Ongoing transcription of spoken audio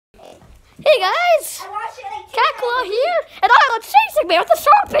Hey guys! Cackler here, and I'm chasing me with a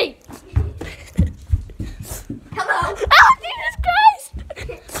Sharpie! Hello. Oh, Jesus Christ!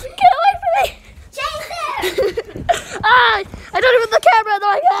 Get away from me! Chase him! I don't even the camera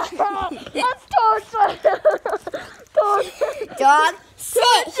like that! That's torture! Dog,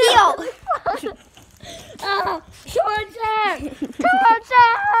 sit, heel. Torture!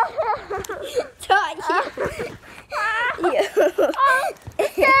 Dog,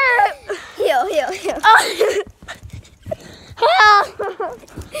 heel. Heel, heel, heel. Help!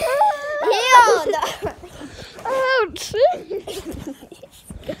 Heel. Ouch!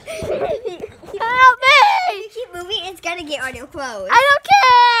 Help me! If you keep moving, it's gonna get on your clothes. I don't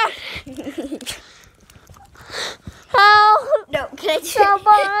care! Help! No, can I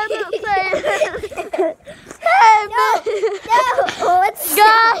Someone save Hey, No, let's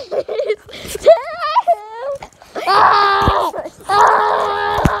guys!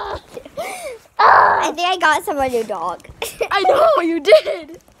 I think I got some on your dog. I know you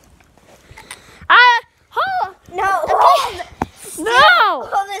did. No, hold. No!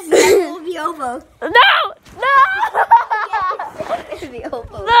 Hold this, then it will be over. No! It will be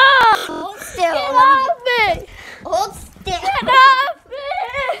over. No! Hold still. Get Let me off me! hold still. Get off me!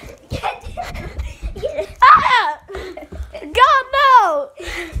 God no!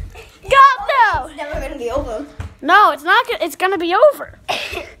 God no! It's never gonna be over. No, it's not. It's gonna be over.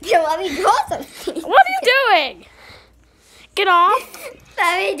 Then let me draw something. What are you doing? Get off!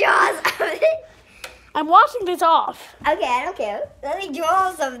 Let me draw something. I'm washing this off. Okay, I don't care. Let me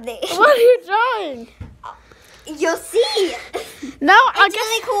draw something. What are you drawing? You'll see. No, I It's guess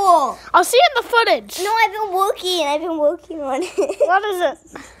really cool. I'll see in the footage. No, I've been working on it. What is it?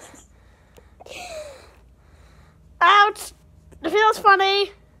 Ouch! It feels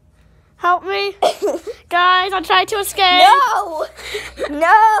funny. Help me, guys! I'm trying to escape. No!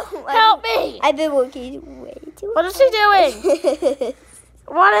 No! Help me! I've been working way too What is she doing?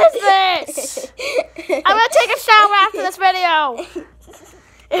 What is this? I'm gonna take a shower after this video.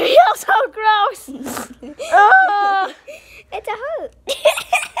 It feels so gross. Ugh. It's a hug.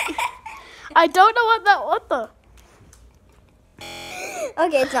 I don't know what the.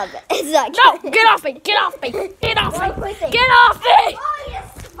 Okay, it's not bad. It's not No! good. Get off me! Get off me! Get off me! One thing. Get off me! Oh, you're a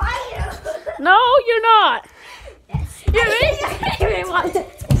spider. No, you're not. Yes. You're me.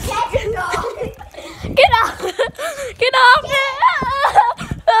 Yes, no. Get off! Get off me!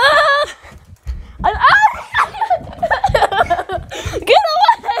 Get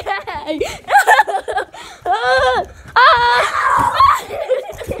away!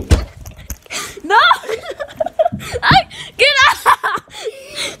 No! Get off!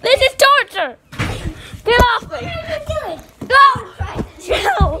 This is torture! Get off me! No!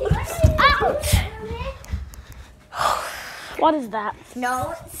 Ouch! What is that?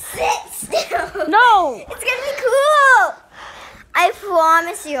 No, sit still. No! It's gonna be cool. I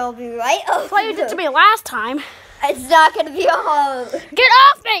promise you I'll be right over. That's what you did to me last time. It's not gonna be a hug. Get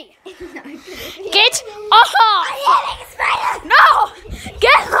off me! Get off! I'm hitting a spider. No!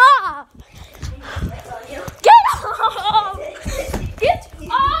 Get off! Get off! Get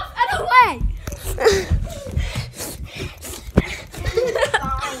off and away!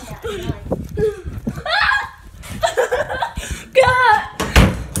 God!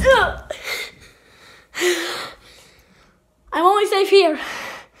 I'm only safe here.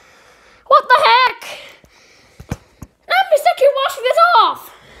 What the heck? Let me stick you washing this off.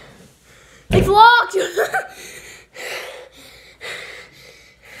 It's locked.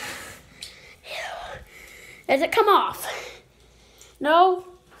 Does it come off? No.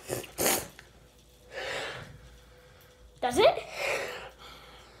 Does it?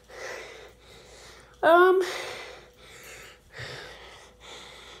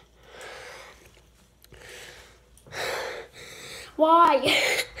 Why?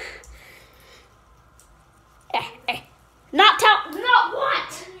 Not tell. No,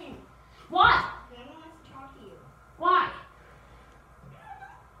 what? What? Why?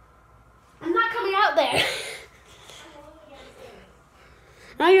 I'm not coming out there.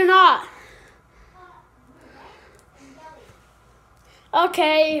 No, you're not.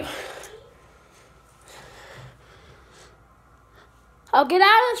 Okay. I'll get out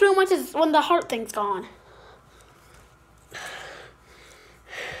of this room when the heart thing's gone.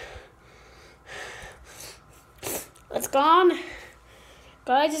 It's gone.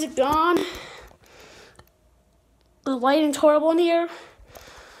 Guys, is it gone? The lighting's horrible in here.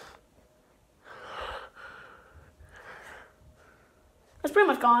 It's pretty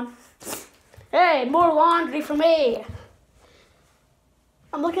much gone. Hey, more laundry for me.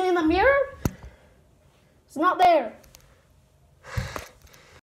 I'm looking in the mirror. It's not there.